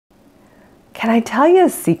Can I tell you a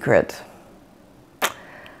secret?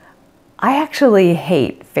 I actually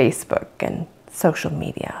hate Facebook and social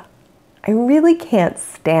media. I really can't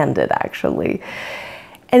stand it, actually.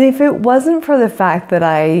 And if it wasn't for the fact that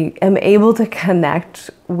I am able to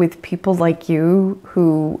connect with people like you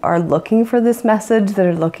who are looking for this message, that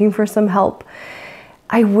are looking for some help,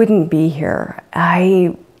 I wouldn't be here.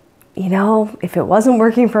 If it wasn't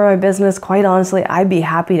working for my business, quite honestly, I'd be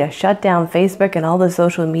happy to shut down Facebook and all the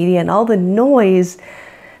social media and all the noise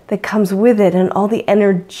that comes with it and all the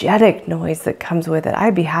energetic noise that comes with it.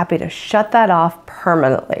 I'd be happy to shut that off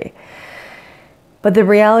permanently. But the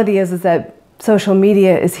reality is that social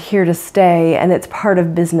media is here to stay and it's part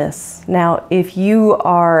of business. Now, if you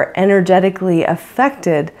are energetically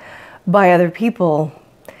affected by other people,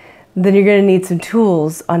 then you're going to need some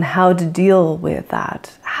tools on how to deal with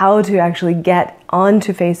that, how to actually get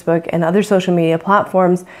onto Facebook and other social media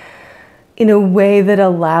platforms in a way that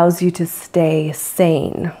allows you to stay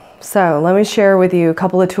sane. So let me share with you a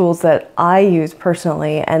couple of tools that I use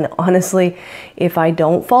personally. And honestly, if I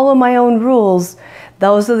don't follow my own rules,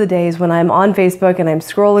 those are the days when I'm on Facebook and I'm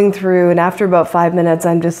scrolling through, and after about 5 minutes,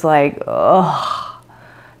 I'm just like, ugh,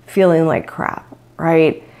 feeling like crap,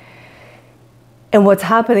 right? And what's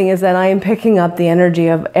happening is that I am picking up the energy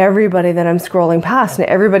of everybody that I'm scrolling past, and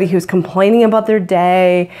everybody who's complaining about their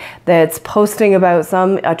day, that's posting about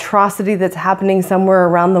some atrocity that's happening somewhere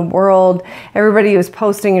around the world, everybody who's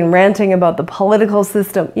posting and ranting about the political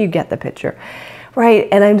system. You get the picture, right?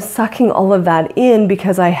 And I'm sucking all of that in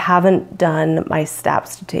because I haven't done my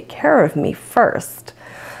steps to take care of me first.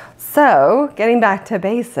 So, getting back to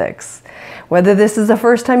basics, whether this is the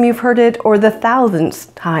first time you've heard it or the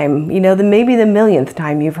 1,000th time, maybe the millionth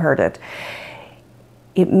time you've heard it,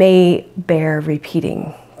 it may bear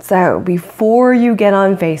repeating. So, before you get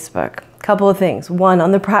on Facebook, a couple of things. One,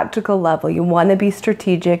 on the practical level, you want to be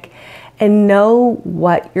strategic and know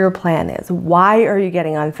what your plan is. Why are you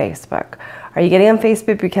getting on Facebook? Are you getting on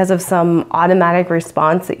Facebook because of some automatic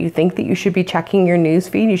response that you think that you should be checking your news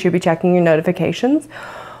feed, you should be checking your notifications?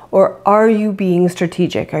 Or are you being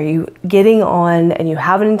strategic? Are you getting on and you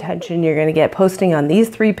have an intention, you're going to get posting on these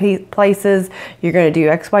 3 places, you're going to do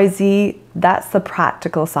XYZ? That's the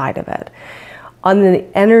practical side of it. On the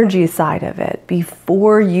energy side of it,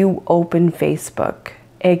 before you open Facebook,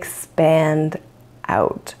 expand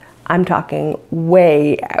out. I'm talking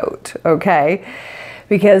way out, okay?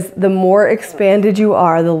 Because the more expanded you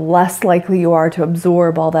are, the less likely you are to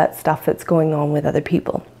absorb all that stuff that's going on with other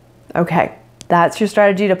people. Okay. That's your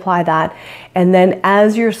strategy to apply that. And then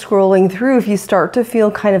as you're scrolling through, if you start to feel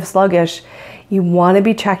kind of sluggish, you want to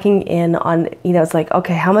be checking in on, it's like,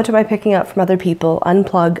 okay, how much am I picking up from other people?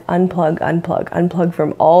 Unplug, unplug, unplug, unplug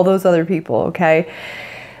from all those other people, okay?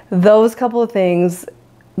 Those couple of things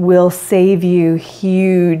will save you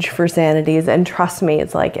huge for sanities. And trust me,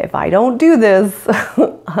 it's like, if I don't do this,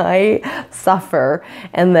 I suffer.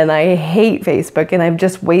 And then I hate Facebook and I've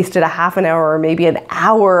just wasted a half an hour or maybe an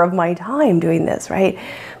hour of my time doing this, right?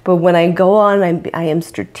 But when I go on, I am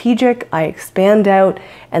strategic, I expand out,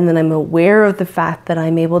 and then I'm aware of the fact that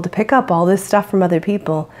I'm able to pick up all this stuff from other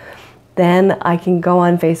people, then I can go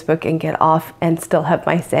on Facebook and get off and still have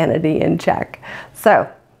my sanity in check. So,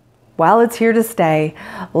 while it's here to stay,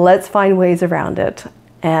 let's find ways around it.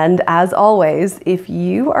 And as always, if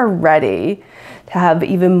you are ready to have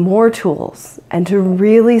even more tools and to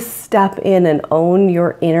really step in and own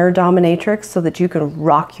your inner dominatrix so that you can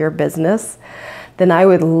rock your business, then I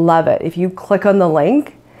would love it if you click on the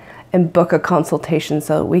link and book a consultation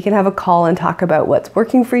so we can have a call and talk about what's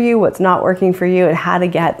working for you, what's not working for you, and how to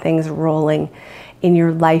get things rolling in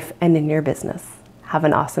your life and in your business. Have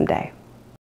an awesome day.